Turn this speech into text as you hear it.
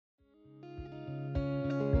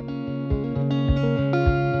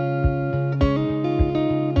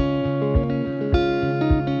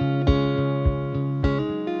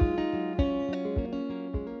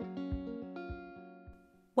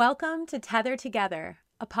Welcome to Tether Together,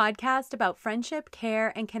 a podcast about friendship,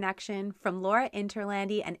 care, and connection from Laura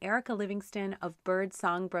Interlandi and Erica Livingston of Bird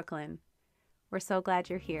Song Brooklyn. We're so glad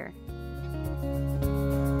you're here.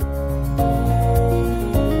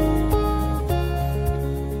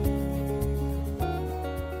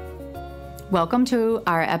 Welcome to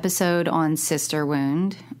our episode on Sister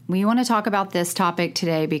Wound. We want to talk about this topic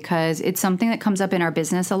today because it's something that comes up in our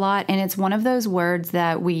business a lot, and it's one of those words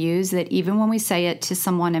that we use that even when we say it to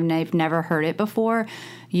someone and they've never heard it before,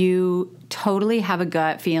 you totally have a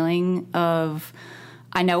gut feeling of,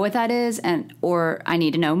 I know what that is, or I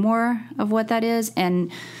need to know more of what that is.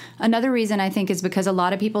 And another reason I think is because a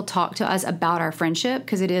lot of people talk to us about our friendship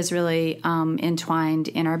because it is really entwined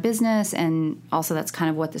in our business, and also that's kind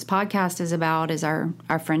of what this podcast is about, is our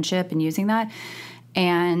friendship and using that.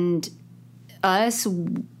 And us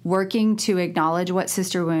working to acknowledge what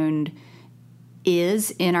Sister Wound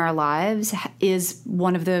is in our lives is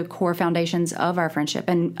one of the core foundations of our friendship.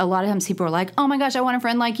 And a lot of times people are like, oh my gosh, I want a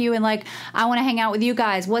friend like you, and like, I want to hang out with you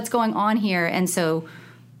guys. What's going on here? And so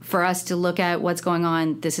for us to look at what's going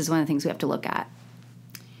on, this is one of the things we have to look at.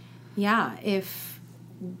 Yeah, if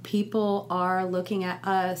people are looking at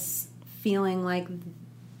us feeling like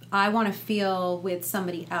I want to feel with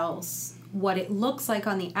somebody else what it looks like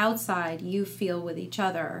on the outside, you feel with each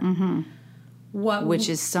other. Mm-hmm. Which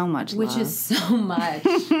is so much love. Which is so much.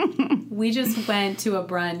 We just went to a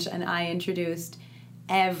brunch and I introduced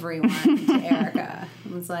everyone to Erica.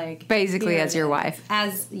 It was like... Basically as your wife.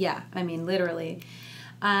 Literally.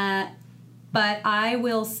 But I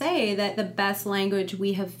will say that the best language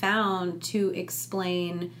we have found to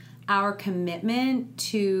explain our commitment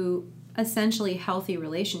to essentially healthy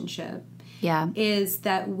relationship is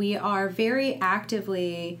that we are very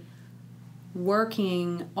actively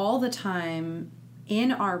working all the time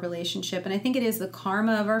in our relationship. And I think it is the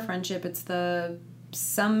karma of our friendship. It's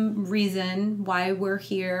some reason why we're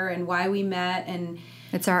here and why we met, and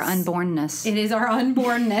it's our unbornness. It is our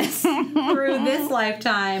unbornness through this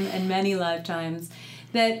lifetime and many lifetimes,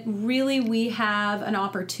 that really we have an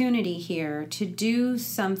opportunity here to do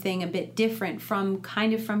something a bit different from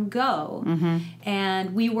go. Mm-hmm.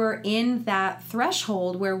 And we were in that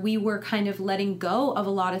threshold where we were kind of letting go of a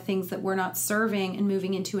lot of things that we're not serving and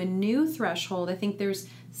moving into a new threshold. I think there's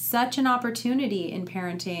such an opportunity in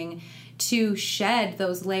parenting to shed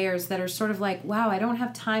those layers that are sort of like, wow, I don't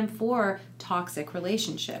have time for toxic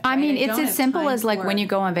relationship. I mean, it's as simple as like when you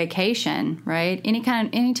go on vacation, right?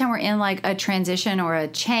 Anytime we're in like a transition or a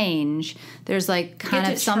change, there's like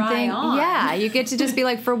kind of something. Yeah, you get to just be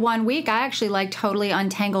like, for 1 week, I actually like totally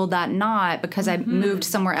untangled that knot because I moved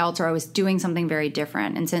somewhere else or I was doing something very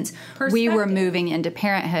different. And since we were moving into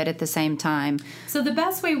parenthood at the same time. So the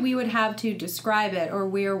best way we would have to describe it, or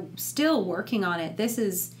we're still working on it, this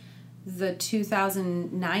is the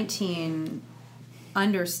 2019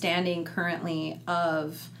 understanding currently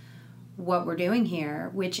of what we're doing here,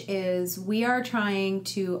 which is we are trying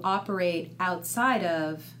to operate outside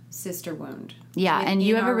of Sister Wound. Yeah, and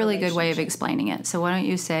you have a really good way of explaining it. So why don't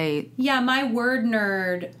you say... Yeah, my word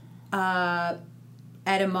nerd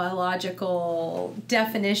etymological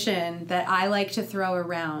definition that I like to throw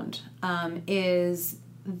around is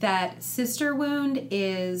that Sister Wound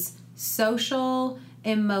is social,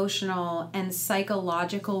 emotional, and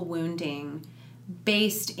psychological wounding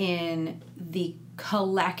based in the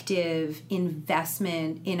collective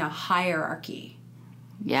investment in a hierarchy.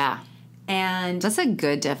 Yeah. And that's a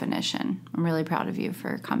good definition. I'm really proud of you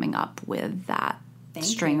for coming up with that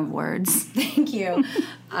string of words. Thank you.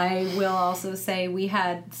 I will also say we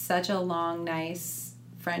had such a long, nice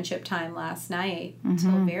friendship time last night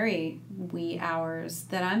until very wee hours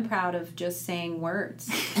that I'm proud of just saying words.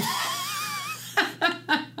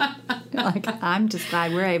 Like, I'm just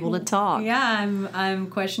glad we're able to talk. Yeah, I'm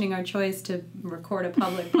questioning our choice to record a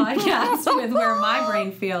public podcast with where my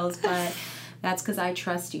brain feels, but that's because I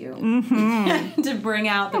trust you to bring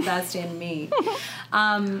out the best in me.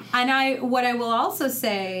 And what I will also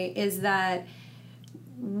say is that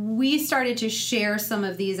we started to share some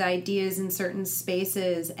of these ideas in certain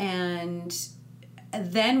spaces, and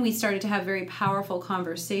then we started to have very powerful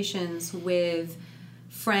conversations with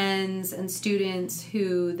friends and students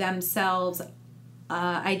who themselves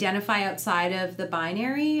identify outside of the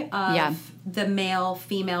binary of the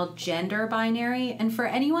male-female gender binary. And for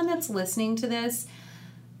anyone that's listening to this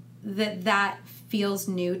that feels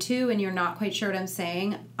new to and you're not quite sure what I'm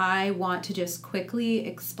saying, I want to just quickly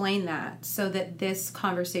explain that so that this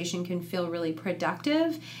conversation can feel really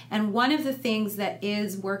productive. And one of the things that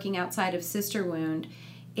is working outside of Sister Wound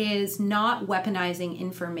is not weaponizing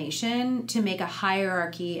information to make a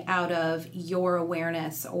hierarchy out of your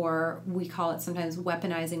awareness, or we call it sometimes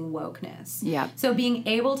weaponizing wokeness. Yeah. So being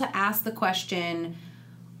able to ask the question,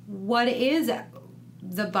 what is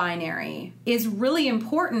the binary, is really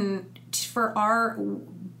important for our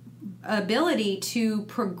ability to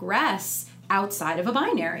progress outside of a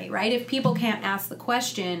binary, right? If people can't ask the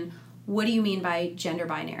question, what do you mean by gender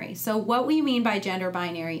binary? So what we mean by gender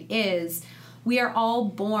binary is we are all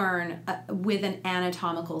born with an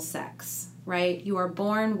anatomical sex, right? You are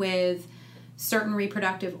born with certain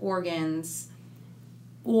reproductive organs,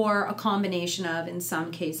 or a combination of in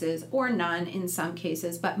some cases, or none in some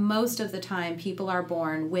cases, but most of the time people are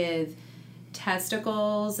born with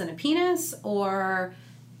testicles and a penis, or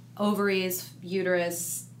ovaries,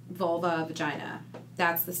 uterus, vulva, vagina.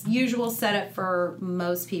 That's the usual setup for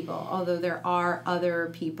most people, although there are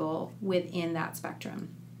other people within that spectrum.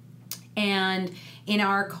 And in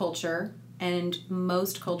our culture, and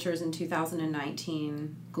most cultures in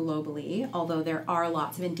 2019 globally, although there are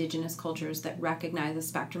lots of indigenous cultures that recognize the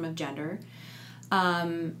spectrum of gender,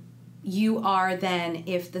 you are then,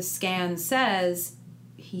 if the scan says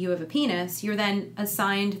you have a penis, you're then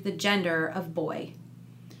assigned the gender of boy.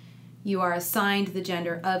 You are assigned the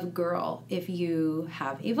gender of girl if you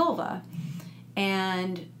have a vulva.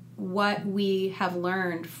 And what we have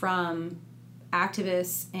learned from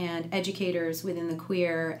activists and educators within the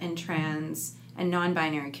queer and trans and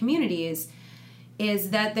non-binary communities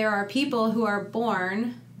is that there are people who are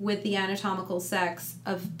born with the anatomical sex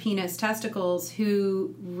of penis, testicles,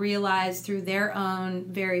 who realize through their own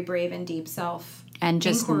very brave and deep self and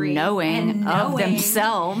just inquiry knowing of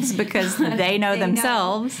themselves, because they know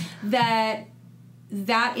themselves, that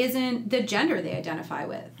isn't the gender they identify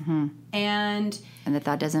with. Mm-hmm. And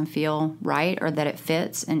that doesn't feel right, or that it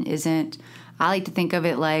fits and isn't. I like to think of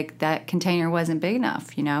it like that container wasn't big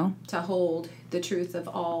enough, to hold the truth of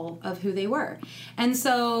all of who they were. And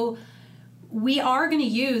so we are going to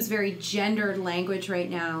use very gendered language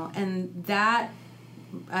right now, and that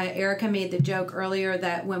Erica made the joke earlier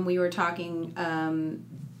that when we were talking,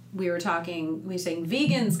 we were saying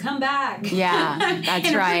vegans come back. Yeah, that's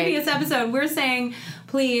in right. In a previous episode, we're saying,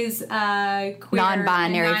 please, queer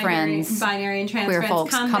non-binary friends, binary and trans queer friends,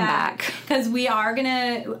 folks, come back. Because we are going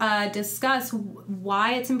to discuss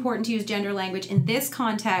why it's important to use gender language in this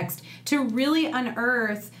context to really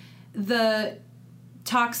unearth the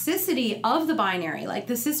toxicity of the binary. Like,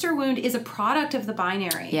 the sister wound is a product of the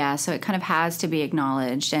binary. Yeah, so it kind of has to be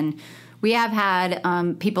acknowledged. And we have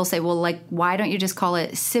had people say, well, like, why don't you just call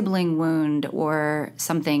it sibling wound or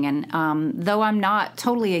something? And though I'm not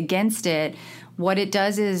totally against it, what it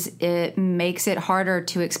does is it makes it harder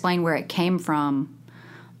to explain where it came from,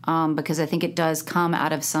 because I think it does come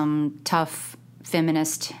out of some tough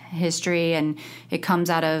feminist history, and it comes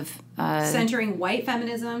out of centering white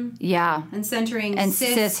feminism, and centering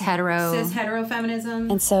cis hetero feminism.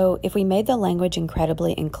 And so if we made the language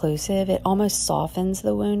incredibly inclusive, it almost softens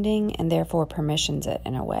the wounding and therefore permissions it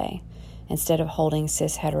in a way, instead of holding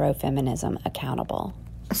cis hetero feminism accountable.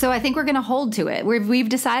 So I think we're going to hold to it. We've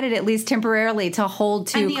decided, at least temporarily, to hold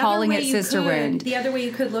to calling it sister wound. The other way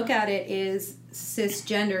you could look at it is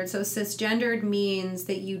cisgendered. So cisgendered means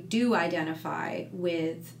that you do identify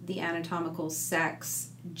with the anatomical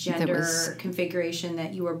sex, gender configuration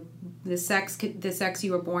that you were, the sex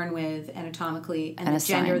you were born with anatomically, and the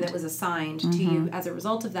gender that was assigned to you as a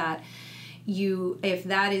result of that. If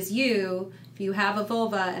that is you, if you have a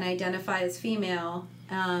vulva and identify as female,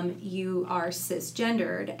 you are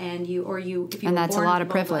cisgendered, and that's a lot of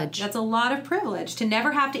privilege. That's a lot of privilege to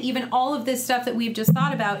never have to, even all of this stuff that we've just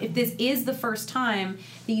thought about. If this is the first time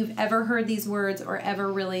that you've ever heard these words or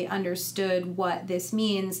ever really understood what this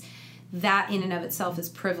means, that in and of itself is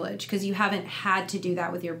privilege, because you haven't had to do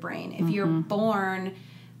that with your brain. If you're born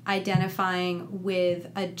identifying with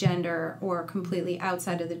a gender or completely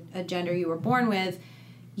outside of a gender you were born with,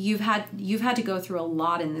 you've had to go through a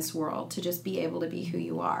lot in this world to just be able to be who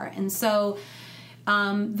you are. And so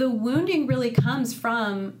the wounding really comes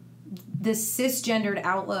from the cisgendered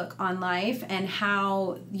outlook on life, and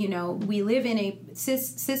how we live in a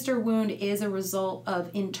sister wound is a result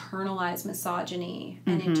of internalized misogyny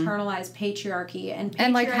and internalized patriarchy,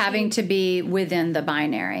 and like having to be within the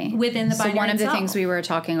binary. So one of the things we were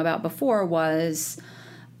talking about before was,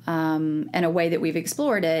 and a way that we've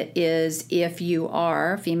explored it is, if you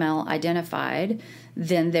are female identified,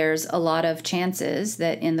 then there's a lot of chances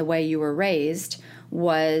that in the way you were raised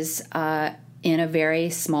was in a very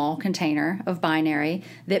small container of binary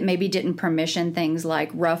that maybe didn't permission things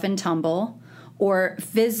like rough and tumble or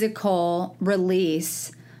physical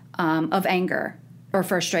release of anger. or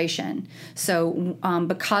frustration. So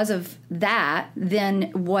because of that,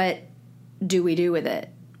 then what do we do with it?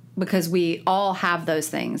 Because we all have those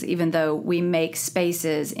things, even though we make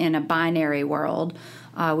spaces in a binary world.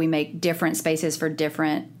 We make different spaces for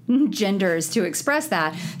different genders to express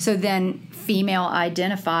that. So then female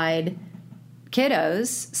identified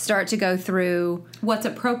kiddos start to go through what's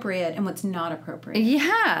appropriate and what's not appropriate.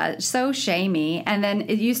 Yeah, so shamey. And then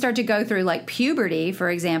you start to go through like puberty, for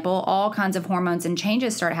example, all kinds of hormones and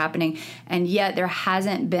changes start happening. And yet there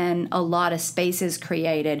hasn't been a lot of spaces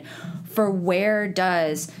created for where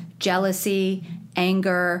does jealousy,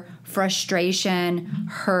 anger, frustration,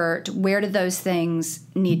 hurt, where do those things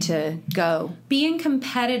need to go? Being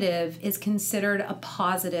competitive is considered a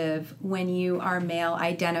positive when you are male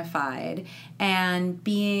identified, and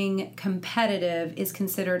being competitive is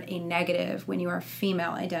considered a negative when you are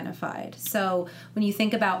female identified. So when you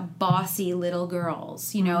think about bossy little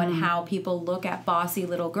girls, you know, and how people look at bossy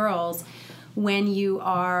little girls, when you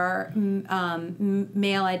are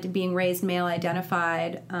being raised male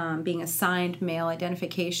identified, being assigned male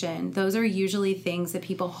identification, those are usually things that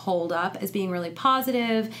people hold up as being really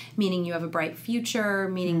positive, meaning you have a bright future,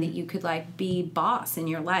 meaning that you could like be boss in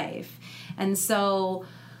your life. And so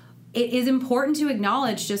it is important to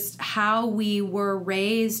acknowledge just how we were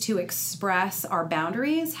raised to express our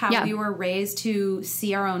boundaries, how we were raised to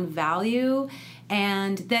see our own value.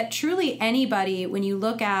 And that truly anybody, when you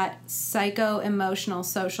look at psycho-emotional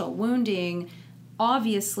social wounding,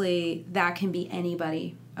 obviously that can be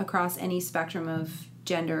anybody across any spectrum of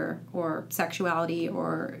gender or sexuality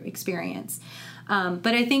or experience. But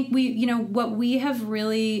I think when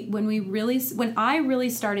I really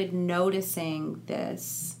started noticing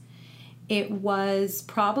this, it was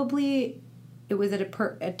at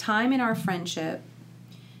a time in our friendship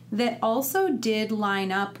that also did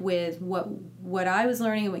line up with what I was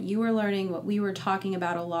learning and what you were learning, what we were talking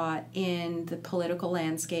about a lot in the political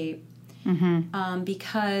landscape.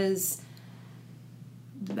 Because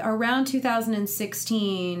around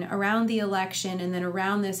 2016, around the election, and then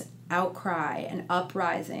around this outcry and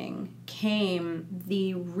uprising came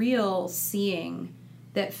the real seeing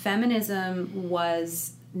that feminism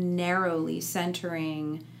was narrowly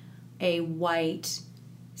centering a white,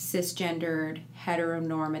 cisgendered,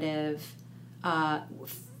 heteronormative,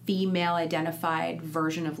 female-identified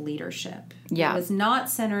version of leadership. Yeah. It was not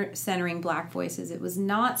centering Black voices. It was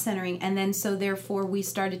not centering, and then so therefore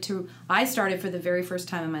I started for the very first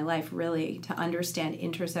time in my life really to understand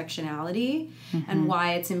intersectionality and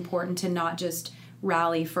why it's important to not just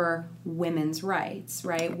rally for women's rights,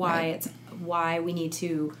 right? Why we need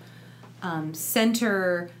to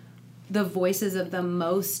center the voices of the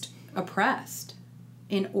most oppressed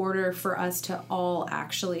in order for us to all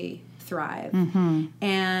actually thrive.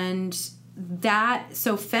 And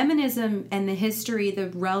so feminism and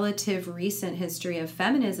the relative recent history of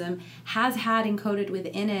feminism has had encoded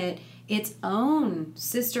within it its own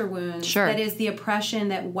sister wounds. Sure. That is the oppression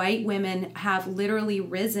that white women have literally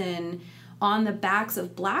risen on the backs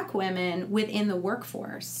of Black women within the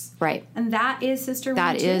workforce. Right. And that is sister wound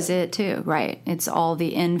That too. is it too, right. It's all the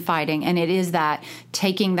infighting. And it is that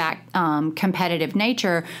taking that competitive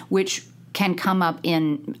nature, which can come up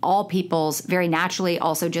in all people's very naturally,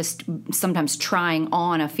 also just sometimes trying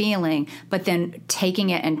on a feeling, but then taking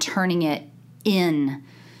it and turning it in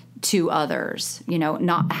to others,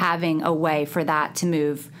 not having a way for that to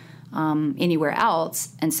move anywhere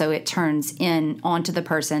else. And so it turns in onto the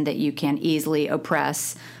person that you can easily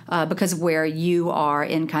oppress because of where you are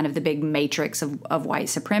in kind of the big matrix of white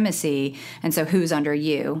supremacy. And so who's under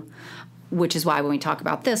you? Which is why when we talk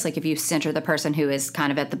about this, like if you center the person who is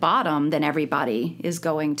kind of at the bottom, then everybody is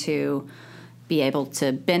going to be able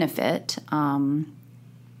to benefit.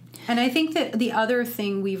 And I think that the other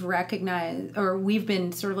thing we've recognized, or we've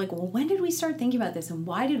been sort of like, well, when did we start thinking about this? And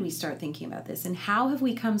why did we start thinking about this? And how have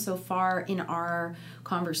we come so far in our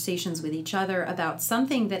conversations with each other about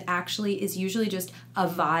something that actually is usually just a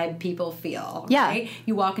vibe people feel, right?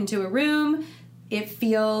 You walk into a room, it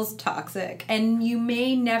feels toxic, and you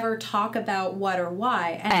may never talk about what or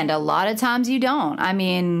why. And a lot of times you don't. I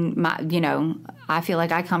mean, I feel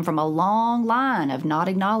like I come from a long line of not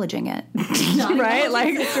acknowledging it, right?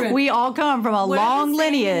 Like we all come from a long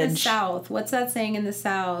lineage. In the South, what's that saying in the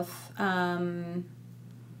South?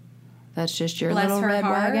 That's just your bless little red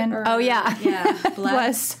heart, wagon. Or, oh yeah, yeah.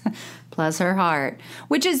 Bless her heart,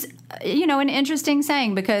 which is an interesting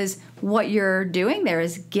saying because what you're doing there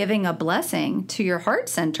is giving a blessing to your heart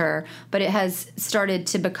center, but it has started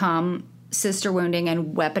to become sister wounding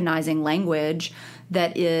and weaponizing language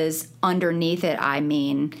that is underneath it. I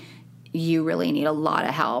mean, you really need a lot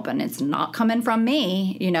of help and it's not coming from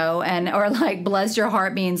me, or like bless your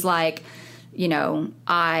heart means like,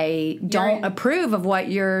 I don't approve of what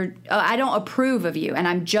I don't approve of you and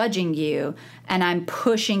I'm judging you and I'm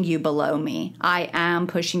pushing you below me. I am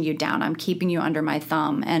pushing you down. I'm keeping you under my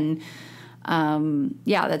thumb. And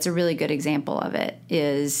that's a really good example of it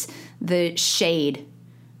is the shade,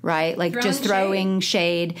 right? Like just throwing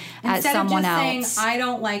shade at someone else. Instead of just saying, I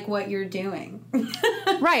don't like what you're doing.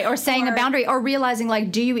 Right. Or saying a boundary or realizing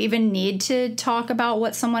like, do you even need to talk about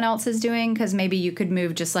what someone else is doing? Because maybe you could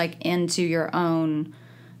move just like into your own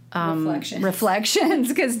reflections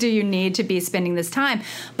because do you need to be spending this time?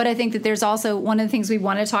 But I think that there's also one of the things we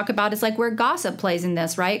want to talk about is like where gossip plays in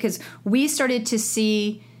this, right? Because we started to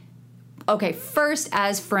see, first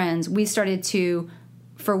as friends, we started to,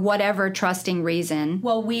 for whatever trusting reason.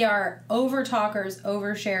 Well, we are over talkers,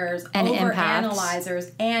 over sharers, and over empaths.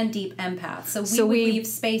 Analyzers, and deep empaths. So we would leave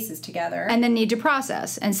spaces together. And then need to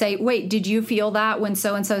process and say, wait, did you feel that when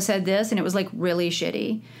so-and-so said this? And it was like really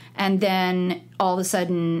shitty. And then all of a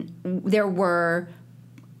sudden there were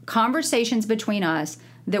conversations between us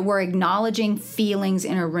that were acknowledging feelings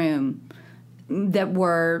in a room that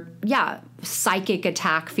were, psychic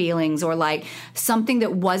attack feelings or like something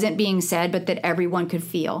that wasn't being said but that everyone could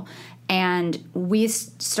feel. And we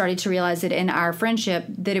started to realize that in our friendship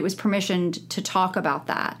that it was permissioned to talk about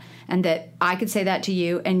that and that I could say that to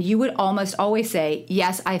you and you would almost always say,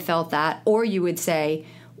 yes, I felt that. Or you would say,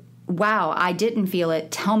 wow, I didn't feel it.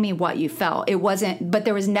 Tell me what you felt. It wasn't, but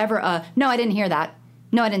there was never no, I didn't hear that.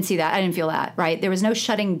 No, I didn't see that. I didn't feel that, right? There was no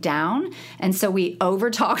shutting down. And so we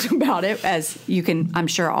over-talked about it, as you can, I'm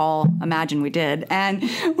sure, all imagine we did. And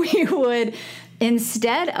we would,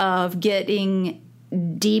 instead of getting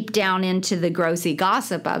deep down into the grossy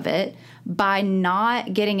gossip of it, by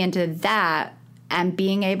not getting into that and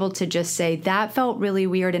being able to just say, that felt really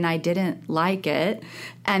weird and I didn't like it,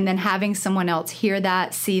 and then having someone else hear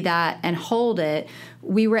that, see that, and hold it,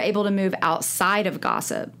 we were able to move outside of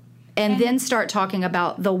gossip. And then start talking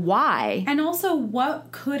about the why. And also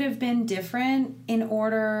what could have been different in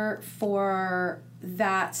order for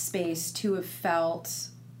that space to have felt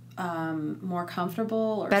more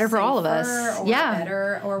comfortable or better for all of us. Or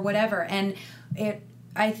better or whatever. And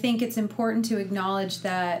I think it's important to acknowledge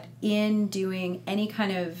that in doing any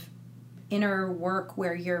kind of inner work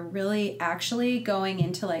where you're really actually going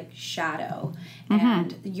into like shadow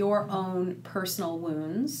and your own personal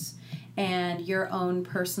wounds and your own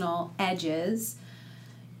personal edges,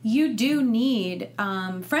 you do need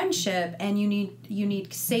friendship and you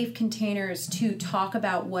need safe containers to talk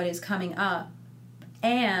about what is coming up,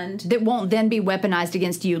 and that won't then be weaponized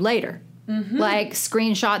against you later. Like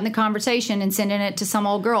screenshotting the conversation and sending it to some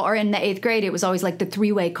old girl. Or in the 8th grade, it was always like the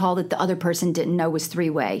 3-way call that the other person didn't know was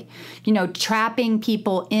 3-way. Trapping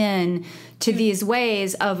people in to these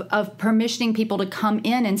ways of permissioning people to come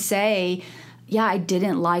in and say, yeah, I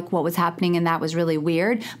didn't like what was happening and that was really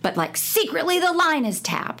weird, but like secretly the line is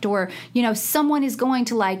tapped, or, someone is going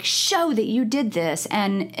to like show that you did this.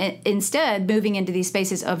 And instead moving into these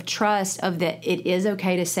spaces of trust of that it is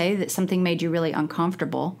okay to say that something made you really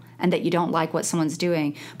uncomfortable and that you don't like what someone's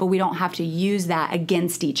doing, but we don't have to use that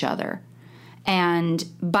against each other. And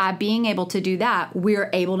by being able to do that, we're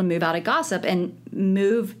able to move out of gossip and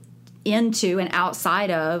move into and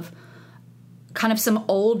outside of kind of some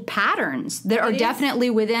old patterns that are definitely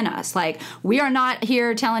within us. Like, we are not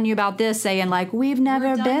here telling you about this saying like, we've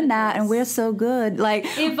never been that and we're so good. Like,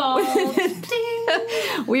 evolved.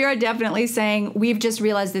 We are definitely saying we've just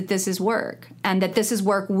realized that this is work and that this is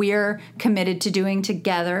work we're committed to doing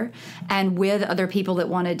together and with other people that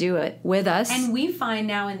want to do it with us. And we find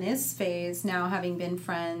now in this phase, now having been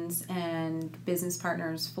friends and business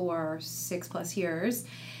partners for 6+ years,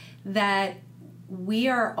 that we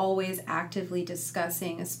are always actively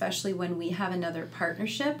discussing, especially when we have another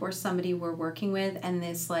partnership or somebody we're working with and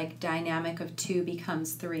this like dynamic of 2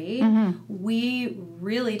 becomes 3, we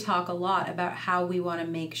really talk a lot about how we want to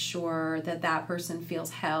make sure that that person feels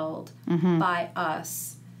held by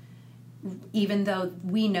us, even though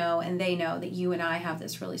we know and they know that you and I have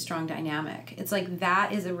this really strong dynamic. It's like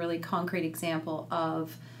that is a really concrete example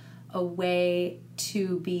of a way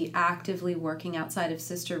to be actively working outside of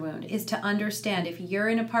Sister Wound, is to understand if you're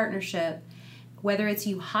in a partnership, whether it's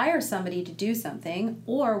you hire somebody to do something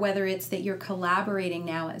or whether it's that you're collaborating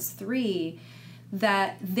now as 3,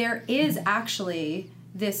 that there is actually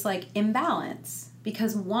this like imbalance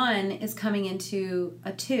because 1 is coming into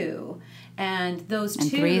a 2 and those 2...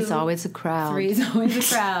 And 3 is always a crowd. 3 is always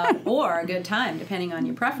a crowd or a good time depending on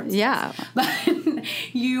your preferences. Yeah. But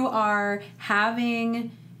you are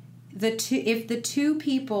having... if the 2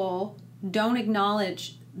 people don't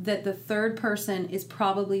acknowledge that the third person is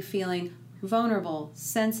probably feeling vulnerable,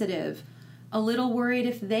 sensitive, a little worried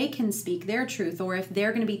if they can speak their truth or if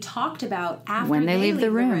they're going to be talked about after when they leave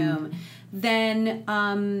the room.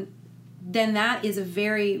 Then that is a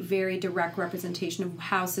very, very direct representation of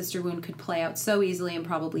how sister wound could play out so easily, and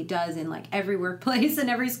probably does in like every workplace and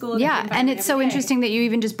every school. Yeah, and it's so interesting that you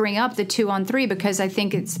even just bring up the 2-on-3, because I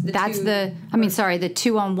think the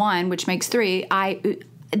 2-on-1, which makes 3.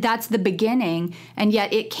 That's the beginning, and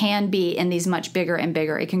yet it can be in these much bigger and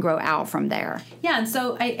bigger. It can grow out from there. Yeah, and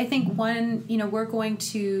so I think we're going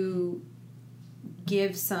to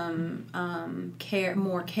give some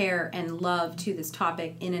more care and love to this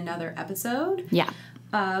topic in another episode. Yeah.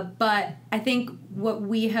 But I think what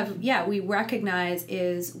we recognize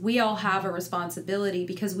is we all have a responsibility,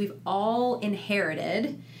 because we've all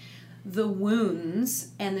inherited the wounds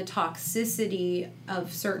and the toxicity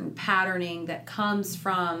of certain patterning that comes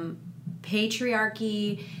from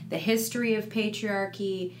patriarchy, the history of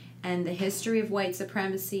patriarchy, and the history of white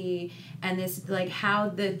supremacy, and this, like, how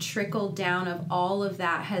the trickle down of all of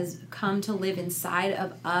that has come to live inside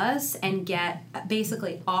of us and get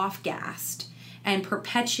basically off-gassed and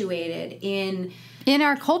perpetuated in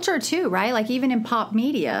our culture too, right? Like even in pop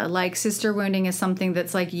media, like sister wounding is something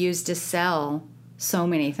that's like used to sell so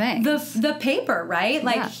many things. The paper, right?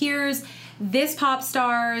 Like, here's this pop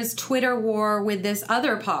star's Twitter war with this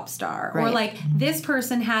other pop star. Right. Or like this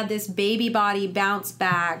person had this baby body bounce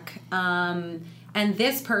back and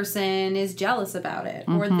this person is jealous about it.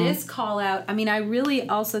 Mm-hmm. Or this call out. I mean, I really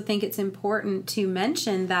also think it's important to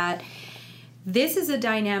mention that this is a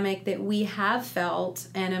dynamic that we have felt,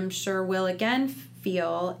 and I'm sure will again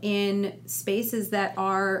feel, in spaces that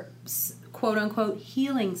are quote-unquote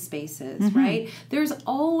healing spaces, mm-hmm. right? There's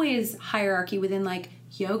always hierarchy within, like,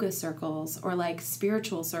 yoga circles or, like,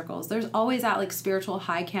 spiritual circles. There's always that, like, spiritual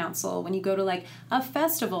high council when you go to, like, a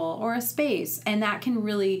festival or a space, and that can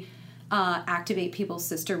really activate people's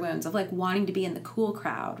sister wounds of, like, wanting to be in the cool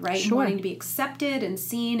crowd, right? Sure. Wanting to be accepted and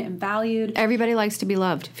seen and valued. Everybody likes to be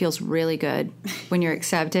loved. It feels really good when you're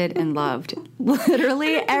accepted and loved.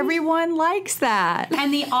 Literally, everyone likes that.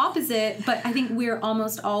 And the opposite, but I think we're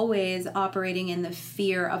almost always operating in the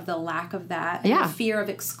fear of the lack of that. And the fear of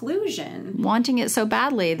exclusion. Wanting it so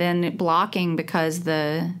badly, then blocking because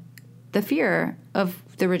the fear of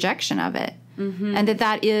the rejection of it. Mm-hmm. And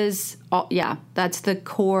that is, that's the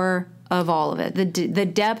core of all of it. The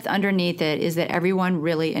depth underneath it is that everyone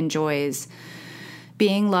really enjoys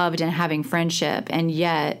being loved and having friendship, and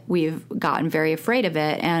yet we've gotten very afraid of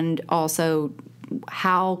it. And also,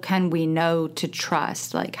 how can we know to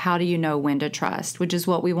trust? Like, how do you know when to trust? Which is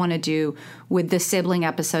what we want to do with the sibling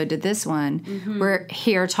episode to this one. Mm-hmm. We're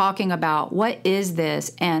here talking about what is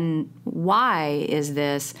this and why is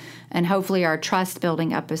this, and hopefully our trust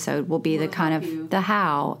building episode will be the kind of the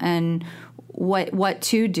how and what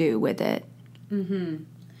to do with it. Mm-hmm.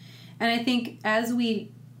 And I think as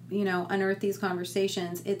we unearth these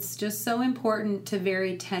conversations, it's just so important to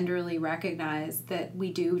very tenderly recognize that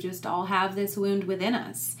we do just all have this wound within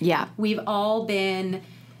us. Yeah. We've all shown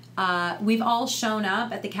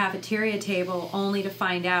up at the cafeteria table only to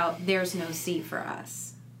find out there's no seat for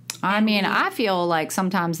us. I feel like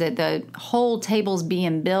sometimes that the whole table's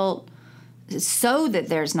being built so that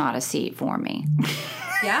there's not a seat for me.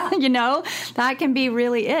 Yeah. That can be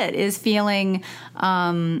really it, is feeling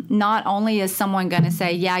not only is someone going to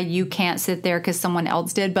say, yeah, you can't sit there because someone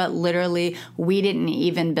else did, but literally we didn't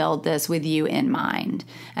even build this with you in mind.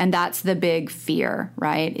 And that's the big fear,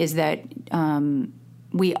 right, is that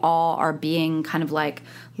we all are being kind of like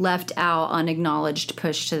left out, unacknowledged,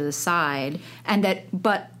 pushed to the side.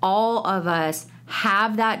 But all of us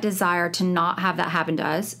have that desire to not have that happen to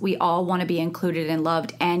us. We all want to be included and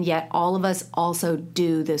loved, and yet all of us also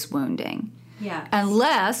do this wounding. Yeah.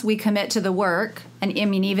 Unless we commit to the work, and I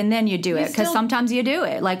mean, even then you do it, because sometimes you do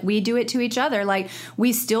it. Like, we do it to each other. Like,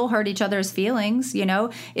 we still hurt each other's feelings,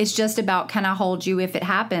 It's just about, can I hold you if it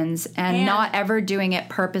happens, and not ever doing it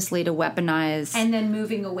purposely to weaponize. And then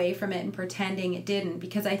moving away from it and pretending it didn't.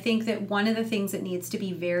 Because I think that one of the things that needs to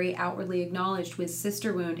be very outwardly acknowledged with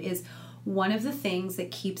sister wound is one of the things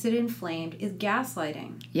that keeps it inflamed is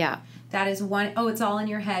gaslighting. Yeah. That is one, it's all in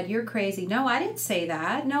your head. You're crazy. No, I didn't say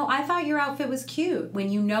that. No, I thought your outfit was cute.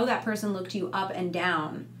 When that person looked you up and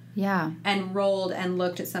down. Yeah. And rolled and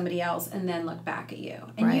looked at somebody else and then looked back at you.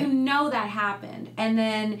 And right. That happened. And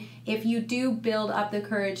then if you do build up the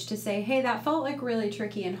courage to say, hey, that felt like really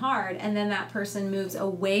tricky and hard, and then that person moves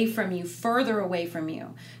away from you, further away from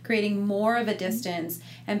you, creating more of a distance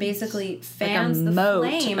and basically fans the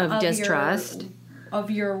flame of distrust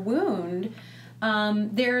of your wound,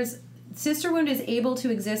 there's sister wound is able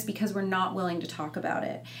to exist because we're not willing to talk about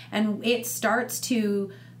it. And it starts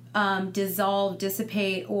to dissolve,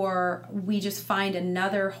 dissipate, or we just find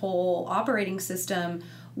another whole operating system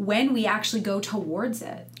when we actually go towards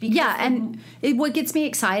it. What gets me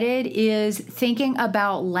excited is thinking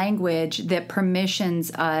about language that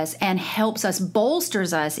permissions us and helps us,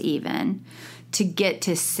 bolsters us even, to get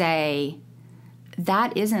to say,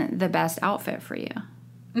 that isn't the best outfit for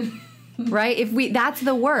you. Right? That's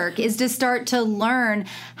the work, is to start to learn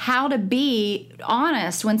how to be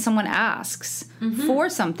honest when someone asks for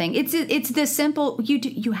something. It's the simple,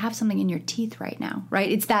 you have something in your teeth right now,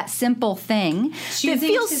 right? It's that simple thing that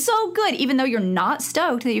feels so good, even though you're not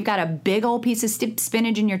stoked that you've got a big old piece of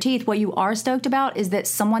spinach in your teeth. What you are stoked about is that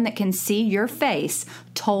someone that can see your face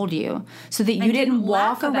told you, so that you didn't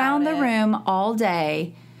walk around the room all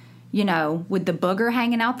day, with the booger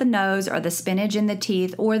hanging out the nose, or the spinach in the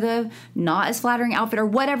teeth, or the not as flattering outfit, or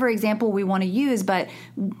whatever example we want to use. But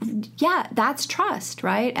yeah, that's trust,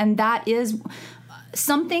 right? And that is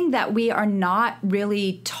something that we are not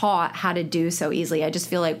really taught how to do so easily. I just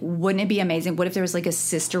feel like, wouldn't it be amazing? What if there was like a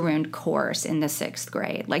sister wound course in the 6th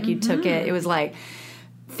grade? Like you took it was like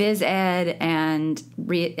phys ed, and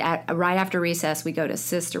right after recess we go to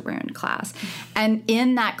sister wound class, and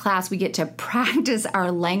in that class we get to practice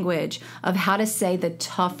our language of how to say the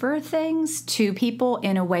tougher things to people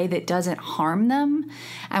in a way that doesn't harm them,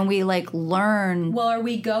 and we learn. Well, or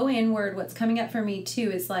we go inward. What's coming up for me too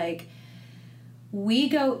is we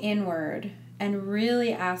go inward and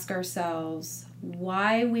really ask ourselves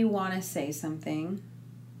why we want to say something.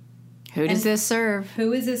 Who does this serve?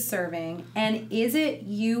 Who is this serving? And is it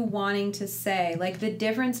you wanting to say, the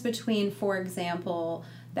difference between, for example,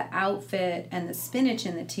 the outfit and the spinach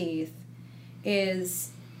in the teeth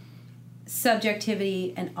is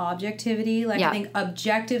subjectivity and objectivity. I think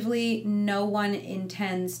objectively, no one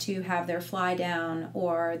intends to have their fly down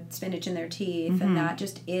or spinach in their teeth, and that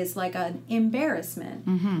just is an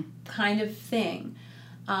embarrassment kind of thing.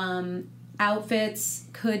 Outfits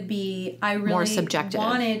could be, I really more subjective.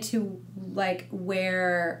 Wanted to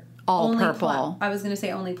wear all purple. I was going to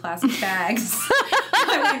say only plastic bags.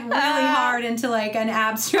 I went really hard into an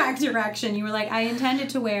abstract direction. You were I intended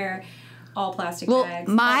to wear all plastic bags.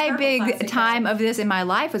 Well, my big time of this in my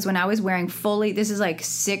life was when I was wearing fully, this is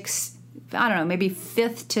maybe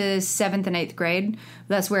 5th to 7th and 8th grade.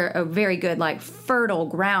 That's where a very good, fertile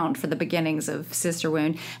ground for the beginnings of sister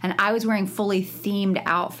wound. And I was wearing fully themed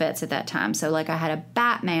outfits at that time. So, I had a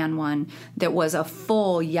Batman one that was a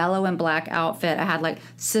full yellow and black outfit. I had,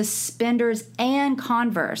 suspenders and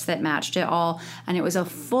Converse that matched it all. And it was a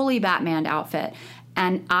fully Batman outfit.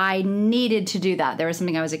 And I needed to do that. There was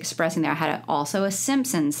something I was expressing there. I had also a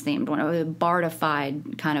Simpsons themed one. It was a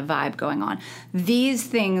Bartified kind of vibe going on. These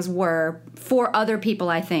things were, for other people,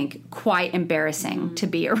 I think, quite embarrassing to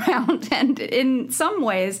be around. And in some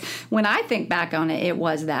ways, when I think back on it, it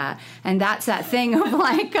was that. And that's that thing of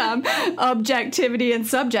objectivity and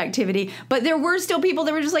subjectivity. But there were still people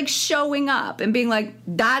that were just showing up and being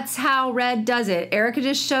that's how Red does it. Erica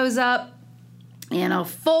just shows up in a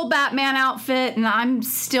full Batman outfit, and I'm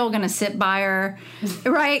still going to sit by her,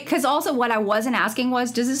 right? Because also what I wasn't asking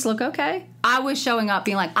was, does this look okay? I was showing up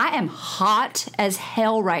being I am hot as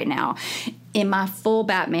hell right now in my full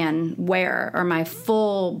Batman wear, or my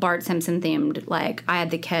full Bart Simpson themed, I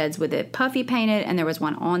had the Keds with it puffy painted, and there was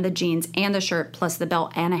one on the jeans and the shirt, plus the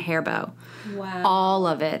belt and a hair bow. Wow. All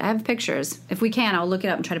of it. I have pictures. If we can, I'll look it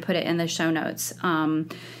up and try to put it in the show notes.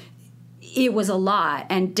 It was a lot,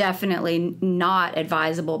 and definitely not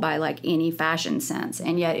advisable by any fashion sense,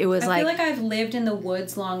 and yet it was I feel I've lived in the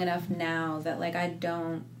woods long enough now that I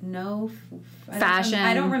don't know fashion.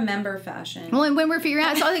 I don't remember fashion. Well, and when we're figuring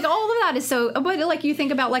out, so all of that is so. But you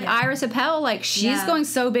think about Iris Appel, she's going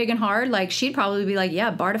so big and hard. She'd probably be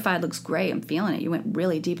yeah, Bartified looks great. I'm feeling it. You went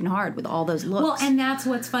really deep and hard with all those looks. Well, and that's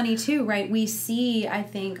what's funny too, right? We see, I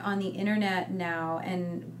think, on the internet now,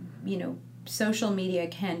 and social media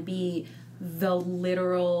can be the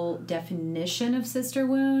literal definition of sister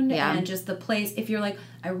wound, and just the place. If you're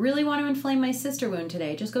I really want to inflame my sister wound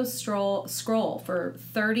today, just go scroll for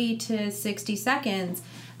 30 to 60 seconds.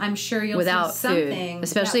 I'm sure you'll see something. Food.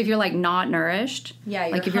 Especially if you're not nourished. Yeah,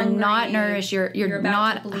 you're if you're not nourished, you're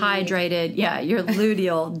not hydrated. Yeah, you're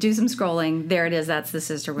luteal. Do some scrolling. There it is. That's the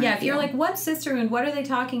sister wound. Yeah, if you're what's sister wound? What are they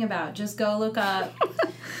talking about? Just go look up.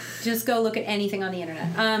 Just go look at anything on the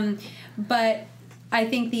internet. But I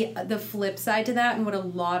think the flip side to that, and what a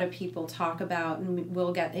lot of people talk about, and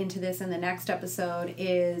we'll get into this in the next episode,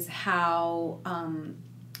 is how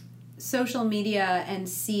social media and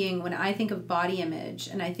seeing, when I think of body image,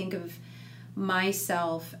 and I think of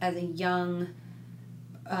myself as a young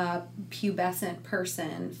pubescent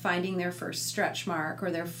person finding their first stretch mark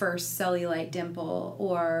or their first cellulite dimple,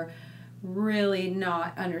 or really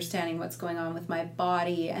not understanding what's going on with my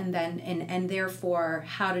body, and then and therefore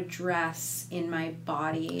how to dress in my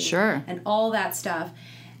body, sure, and all that stuff.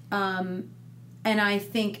 And I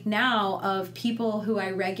think now of people who I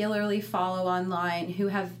regularly follow online who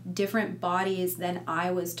have different bodies than I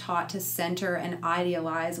was taught to center and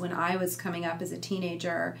idealize when I was coming up as a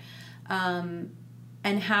teenager,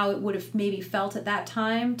 and how it would have maybe felt at that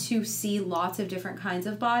time to see lots of different kinds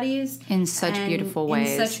of bodies in such beautiful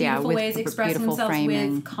ways, in such beautiful ways, expressing themselves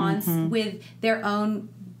framing. With their own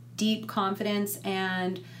deep confidence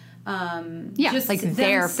and just like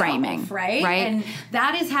their framing, right? And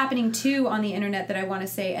that is happening too on the internet, that I want to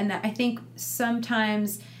say, and that I think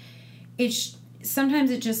sometimes it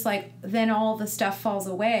just like then all the stuff falls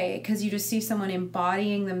away because you just see someone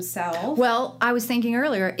embodying themselves. Well, I was thinking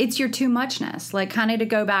earlier, it's your too muchness, like kind of to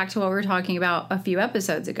go back to what we were talking about a few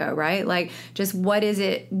episodes ago, right? Like just what is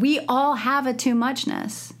it? We all have a too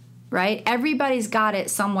muchness. Right? Everybody's got it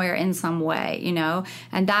somewhere in some way, you know?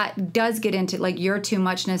 And that does get into, like, your too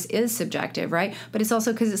muchness is subjective, right? But it's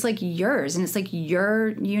also because it's, like, yours, and it's, like,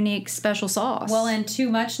 your unique special sauce. Well, and too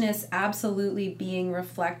muchness absolutely being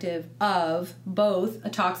reflective of both a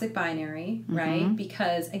toxic binary, right?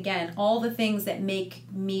 Because, again, all the things that make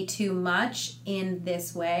me too much in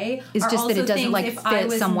this way is just that it doesn't, like, if fit I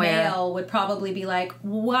was somewhere. Male would probably be like,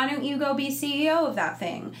 why don't you go be CEO of that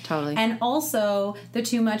thing? Totally. And also the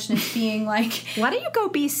too muchness being like, why don't you go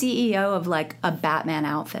be CEO of like a Batman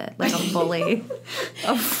outfit, like a fully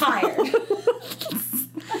hired,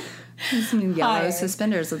 some yellow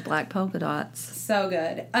suspenders with black polka dots. So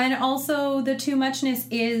good. And also the too muchness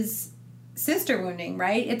is sister wounding,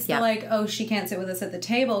 right? It's the like, oh, she can't sit with us at the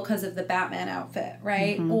table because of the Batman outfit,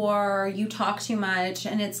 right? Or you talk too much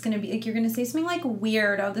and it's going to be like, you're going to say something like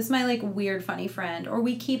weird. Oh, this is my like weird funny friend. Or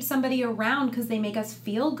we keep somebody around because they make us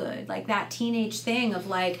feel good. Like that teenage thing of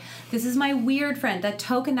like, this is my weird friend. That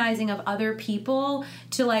tokenizing of other people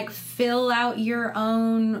to like fill out your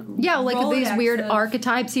own like Rolodex these weird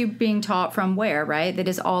archetypes you're being taught from where, right? That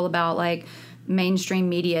is all about like mainstream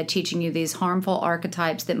media teaching you these harmful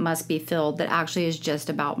archetypes that must be filled, that actually is just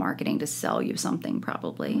about marketing to sell you something,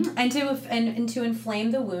 probably. And to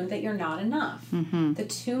inflame the wound that you're not enough. The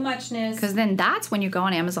too muchness. Because then that's when you go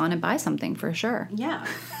on Amazon and buy something for sure. Yeah.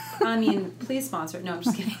 I mean, please sponsor it. No, I'm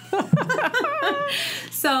just kidding.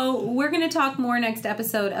 So we're going to talk more next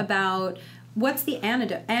episode about what's the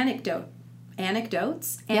anecdotes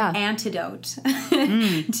and antidote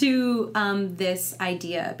to this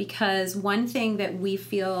idea, because one thing that we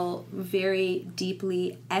feel very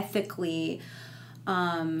deeply ethically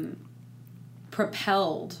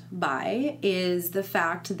propelled by is the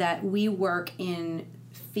fact that we work in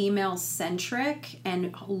female-centric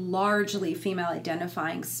and largely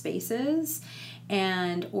female-identifying spaces,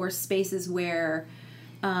 and or spaces where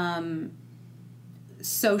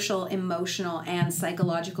social, emotional, and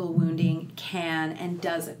psychological wounding can and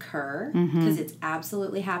does occur, because it's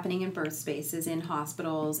absolutely happening in birth spaces, in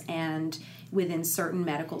hospitals, and within certain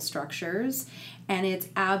medical structures, and it's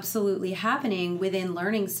absolutely happening within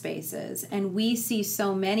learning spaces. And we see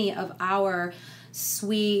so many of our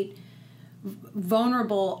sweet,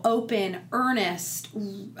 vulnerable, open, earnest,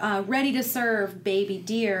 ready to serve baby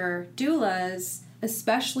dear doulas,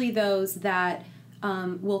 especially those that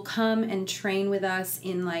will come and train with us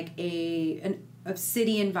in like a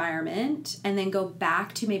city environment and then go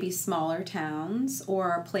back to maybe smaller towns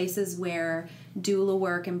or places where doula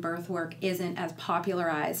work and birth work isn't as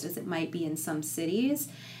popularized as it might be in some cities,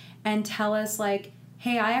 and tell us like,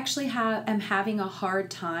 hey, I actually am having a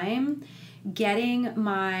hard time getting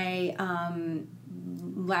my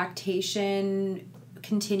lactation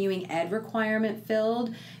continuing ed requirement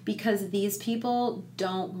filled because these people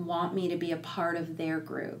don't want me to be a part of their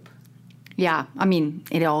group. Yeah, I mean,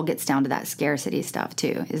 it all gets down to that scarcity stuff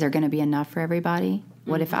too. Is there going to be enough for everybody?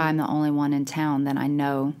 What if I'm the only one in town? Then I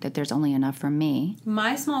know that there's only enough for me.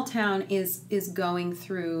 My small town is going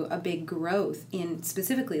through a big growth in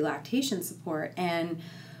specifically lactation support, and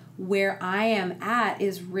where I am at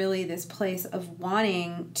is really this place of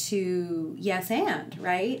wanting to yes and,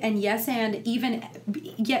 right? And yes and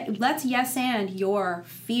let's yes and your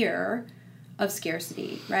fear of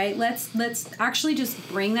scarcity, right? Let's actually just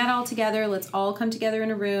bring that all together. Let's all come together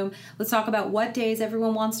in a room. Let's talk about what days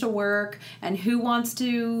everyone wants to work and who wants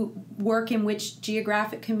to work in which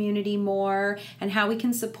geographic community more, and how we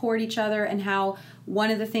can support each other, and how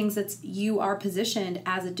one of the things that you are positioned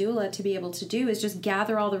as a doula to be able to do is just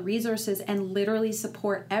gather all the resources and literally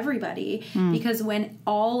support everybody. Because when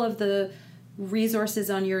all of the resources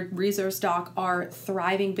on your resource dock are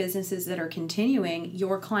thriving businesses that are continuing,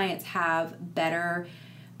 your clients have better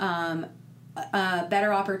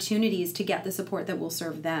opportunities to get the support that will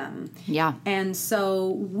serve them. Yeah. And so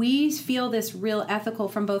we feel this real ethical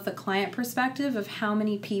from both the client perspective of how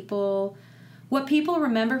many people, what people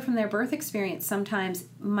remember from their birth experience sometimes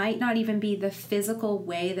might not even be the physical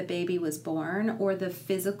way the baby was born or the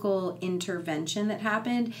physical intervention that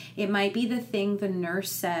happened. It might be the thing the nurse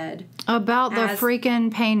said about the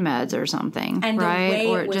freaking pain meds or something, and right? The way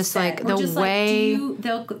or it was just said. like the just way like,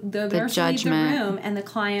 the nurse judgment. will leave the room and the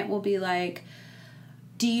client will be like,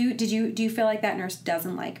 do you feel like that nurse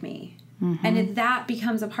doesn't like me? Mm-hmm. And that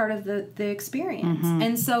becomes a part of the experience. Mm-hmm.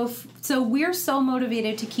 And so we're so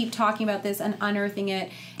motivated to keep talking about this and unearthing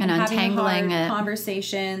it and untangling having hard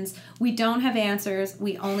conversations. We don't have answers.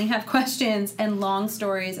 We only have questions and long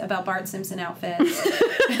stories about Bart Simpson outfits.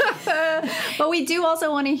 But we do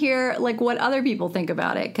also want to hear like what other people think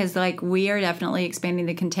about it, because like we are definitely expanding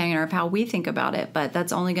the container of how we think about it, but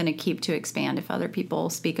that's only going to keep to expand if other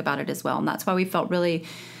people speak about it as well. And that's why we felt really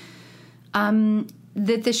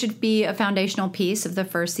that this should be a foundational piece of the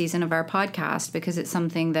first season of our podcast, because it's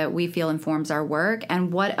something that we feel informs our work.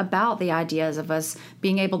 And what about the ideas of us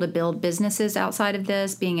being able to build businesses outside of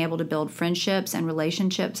this, being able to build friendships and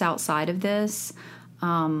relationships outside of this,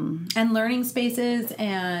 and learning spaces,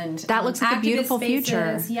 and that looks like a beautiful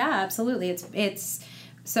future. Yeah, absolutely. It's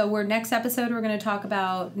so next episode we're going to talk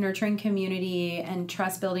about nurturing community and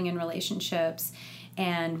trust building in relationships,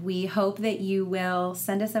 and we hope that you will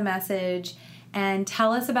send us a message and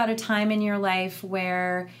tell us about a time in your life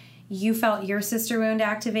where you felt your sister wound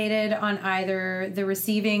activated on either the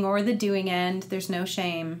receiving or the doing end. There's no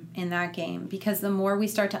shame in that game, because the more we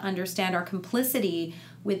start to understand our complicity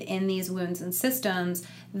within these wounds and systems,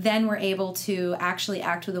 then we're able to actually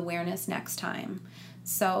act with awareness next time.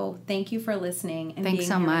 So thank you for listening and Thanks being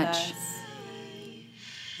so here much. with us.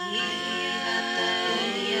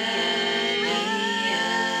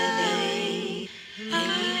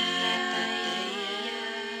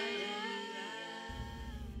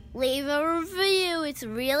 Leave a review, it's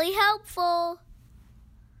really helpful.